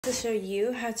To show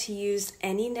you how to use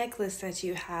any necklace that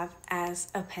you have as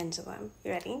a pendulum.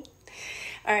 You ready?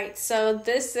 All right, so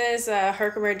this is a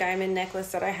Herkimer diamond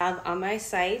necklace that I have on my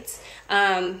site.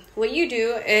 What you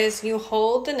do is you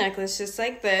hold the necklace just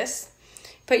like this,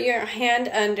 put your hand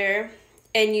under,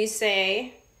 and you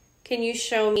say, can you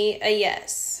show me a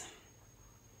yes?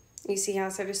 You see how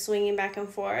it's sort of swinging back and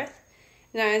forth?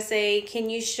 Now I say, can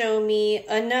you show me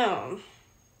a no?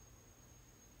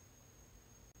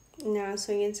 Now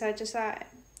swinging side to side.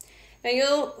 Now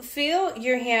you'll feel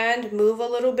your hand move a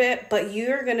little bit, but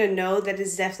you're going to know that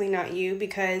it's definitely not you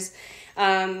because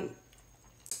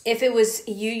if it was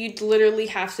you, you'd literally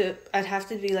I'd have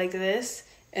to be like this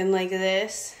and like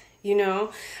this, you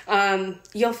know.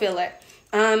 You'll feel it.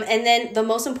 And then the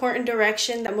most important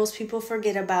direction that most people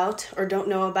forget about or don't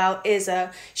know about is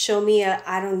show me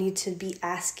I don't need to be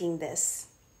asking this.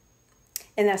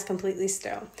 And that's completely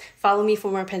still. Follow me for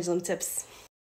more pendulum tips.